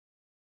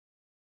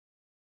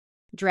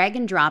Drag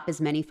and drop as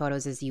many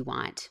photos as you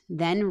want,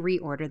 then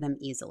reorder them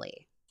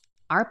easily.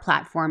 Our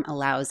platform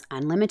allows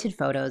unlimited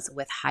photos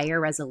with higher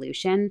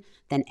resolution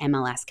than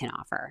MLS can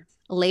offer.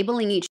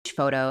 Labeling each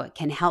photo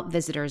can help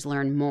visitors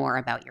learn more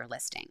about your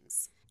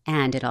listings,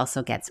 and it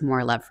also gets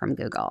more love from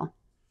Google.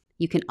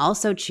 You can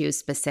also choose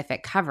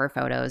specific cover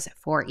photos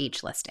for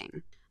each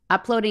listing.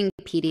 Uploading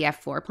PDF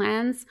floor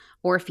plans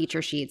or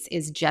feature sheets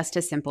is just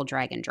a simple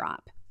drag and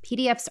drop.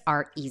 PDFs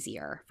are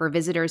easier for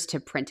visitors to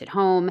print at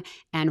home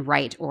and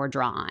write or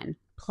draw on.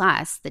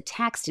 Plus, the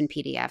text in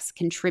PDFs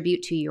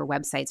contribute to your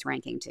website's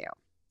ranking too.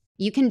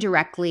 You can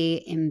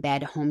directly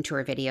embed home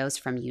tour videos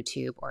from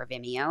YouTube or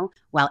Vimeo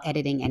while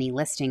editing any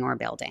listing or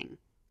building.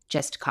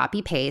 Just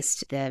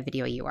copy-paste the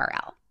video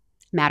URL.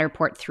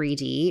 Matterport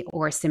 3D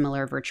or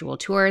similar virtual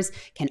tours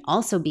can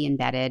also be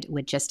embedded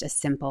with just a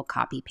simple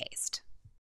copy-paste.